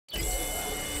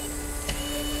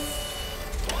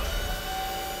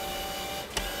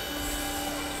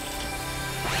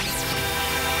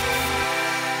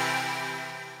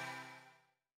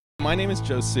my name is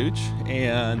Joe Szuecs,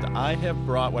 and I have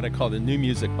brought what I call the new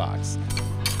music box.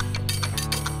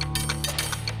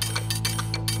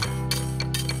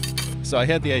 So I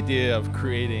had the idea of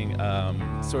creating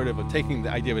taking the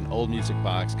idea of an old music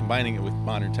box, combining it with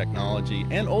modern technology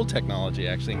and old technology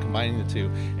actually, and combining the two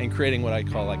and creating what I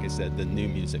call, like I said, the new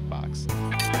music box.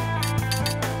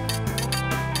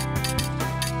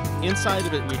 Inside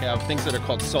of it we have things that are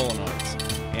called solenoids.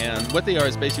 And what they are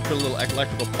is basically put a little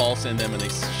electrical pulse in them and they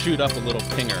shoot up a little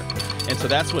pinger. And so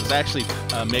that's what's actually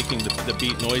making the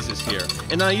beat noises here.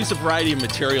 And then I use a variety of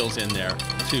materials in there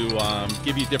to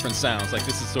give you different sounds. Like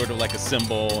this is sort of like a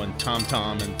cymbal and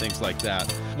tom-tom and things like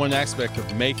that. One aspect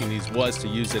of making these was to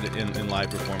use it in live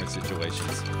performance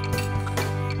situations.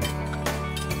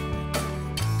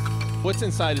 What's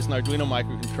inside is an Arduino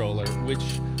microcontroller, which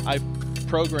I've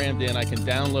programmed in. I can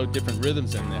download different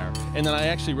rhythms in there. And then I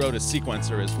actually wrote a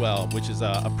sequencer as well, which is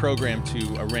a program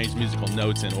to arrange musical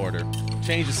notes in order.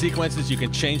 Change the sequences, you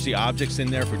can change the objects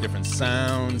in there for different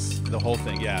sounds, the whole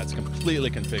thing. Yeah, it's completely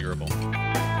configurable.